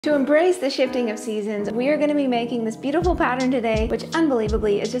To embrace the shifting of seasons, we are going to be making this beautiful pattern today, which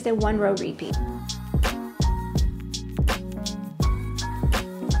unbelievably is just a 1-row repeat.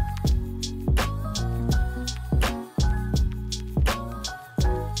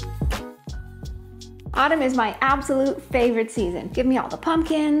 Autumn is my absolute favorite season. Give me all the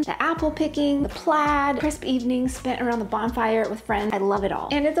pumpkin, the apple picking, the plaid, crisp evenings spent around the bonfire with friends. I love it all.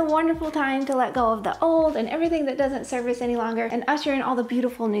 And it's a wonderful time to let go of the old and everything that doesn't serve us any longer and usher in all the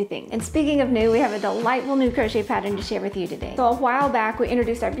beautiful new things. And speaking of new, we have a delightful new crochet pattern to share with you today. So a while back, we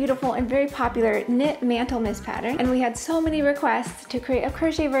introduced our beautiful and very popular knit mantle mist pattern, and we had so many requests to create a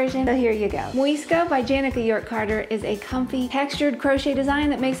crochet version, so here you go. Muisca by Janica York Carter is a comfy, textured crochet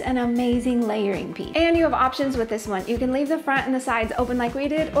design that makes an amazing layering piece. And you have options with this one. You can leave the front and the sides open like we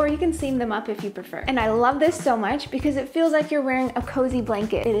did, or you can seam them up if you prefer. And I love this so much because it feels like you're wearing a cozy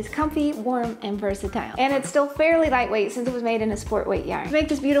blanket. It is comfy, warm, and versatile. And it's still fairly lightweight since it was made in a sport weight yarn. To make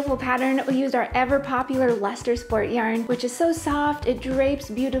this beautiful pattern, we used our ever popular Luster Sport yarn, which is so soft, it drapes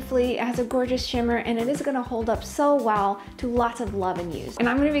beautifully, it has a gorgeous shimmer, and it is gonna hold up so well to lots of love and use. And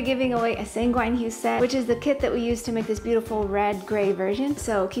I'm gonna be giving away a sanguine hue set, which is the kit that we use to make this beautiful red-gray version,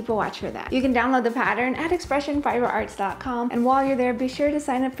 so keep a watch for that. You can download the pattern at expressionfiberarts.com, and while you're there, be sure to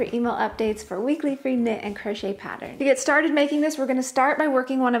sign up for email updates for weekly free knit and crochet patterns. To get started making this, we're going to start by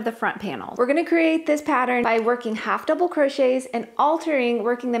working one of the front panels. We're going to create this pattern by working half double crochets and altering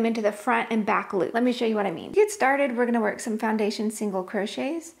working them into the front and back loop. Let me show you what I mean. To get started, we're going to work some foundation single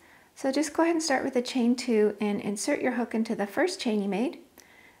crochets. So just go ahead and start with a chain 2 and insert your hook into the first chain you made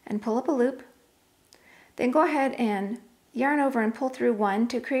and pull up a loop. Then go ahead and yarn over and pull through 1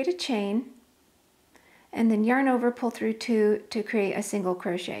 to create a chain, and then yarn over, pull through 2 to create a single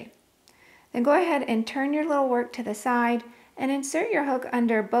crochet. Then go ahead and turn your little work to the side and insert your hook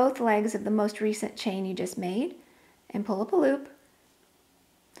under both legs of the most recent chain you just made and pull up a loop.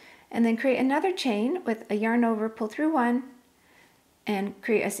 And then create another chain with a yarn over, pull through 1 and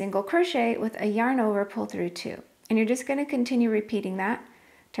create a single crochet with a yarn over, pull through 2. And you're just going to continue repeating that.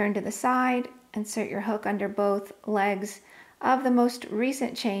 Turn to the side, insert your hook under both legs of the most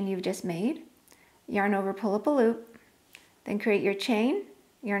recent chain you've just made. Yarn over, pull up a loop, then create your chain,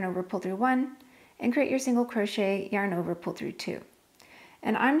 yarn over, pull through 1, and create your single crochet, yarn over, pull through 2.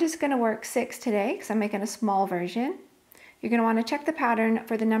 And I'm just going to work 6 today because I'm making a small version. You're going to want to check the pattern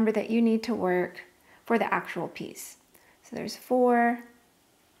for the number that you need to work for the actual piece. So there's 4,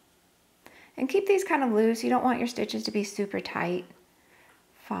 and keep these kind of loose. You don't want your stitches to be super tight.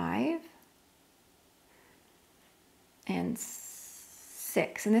 5, and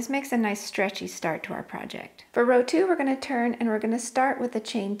 6, and this makes a nice stretchy start to our project. For row 2, we're going to turn and we're going to start with the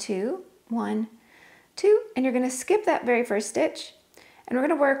chain 2, 1, 2, and you're going to skip that very first stitch, and we're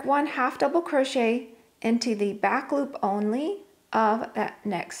going to work 1 half double crochet into the back loop only of that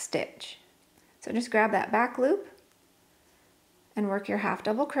next stitch. So just grab that back loop and work your half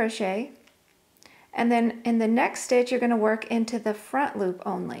double crochet, and then in the next stitch you're going to work into the front loop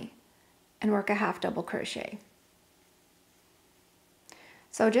only and work a half double crochet.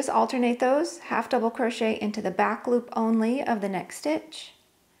 So just alternate those, half double crochet into the back loop only of the next stitch,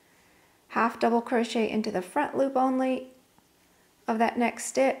 half double crochet into the front loop only of that next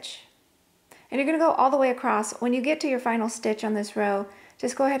stitch, and you're going to go all the way across. When you get to your final stitch on this row,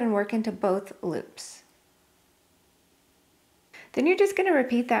 just go ahead and work into both loops. Then you're just going to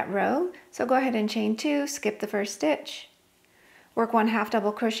repeat that row, so go ahead and chain 2, skip the first stitch, work 1 half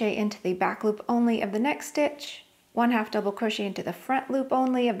double crochet into the back loop only of the next stitch, 1 half double crochet into the front loop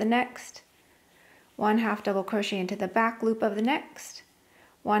only of the next, 1 half double crochet into the back loop of the next,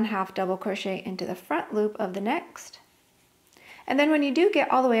 1 half double crochet into the front loop of the next. And then when you do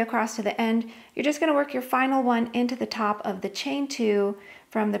get all the way across to the end, you're just going to work your final one into the top of the chain 2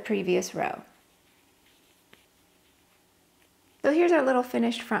 from the previous row. So here's our little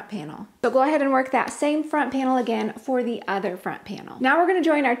finished front panel. So go ahead and work that same front panel again for the other front panel. Now we're going to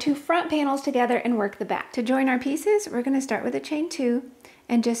join our 2 front panels together and work the back. To join our pieces, we're going to start with a chain 2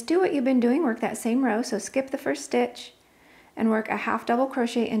 and just do what you've been doing, work that same row. So skip the first stitch and work a half double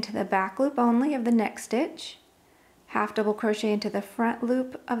crochet into the back loop only of the next stitch, half double crochet into the front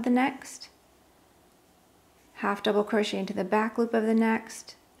loop of the next, half double crochet into the back loop of the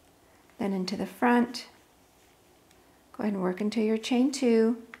next, then into the front. Go ahead and work into your chain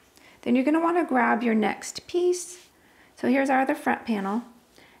 2. Then you're going to want to grab your next piece. So here's our other front panel,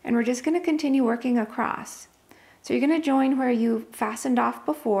 and we're just going to continue working across. So you're going to join where you fastened off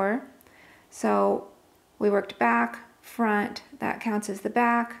before. So we worked back, front, that counts as the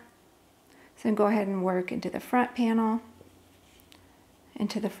back. So then go ahead and work into the front panel,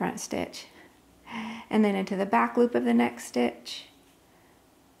 into the front stitch, and then into the back loop of the next stitch,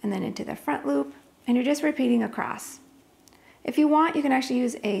 and then into the front loop, and you're just repeating across. If you want, you can actually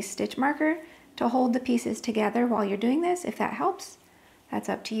use a stitch marker to hold the pieces together while you're doing this, if that helps. That's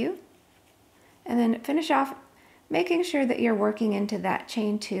up to you. And then finish off making sure that you're working into that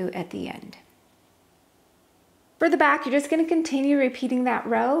chain 2 at the end. For the back, you're just going to continue repeating that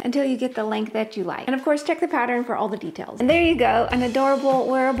row until you get the length that you like. And of course, check the pattern for all the details. And there you go, an adorable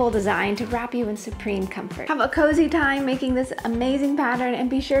wearable design to wrap you in supreme comfort. Have a cozy time making this amazing pattern, and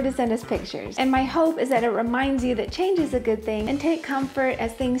be sure to send us pictures. And my hope is that it reminds you that change is a good thing, and take comfort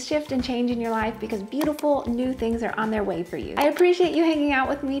as things shift and change in your life, because beautiful new things are on their way for you. I appreciate you hanging out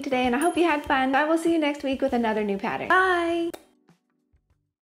with me today, and I hope you had fun. I will see you next week with another new pattern. Bye!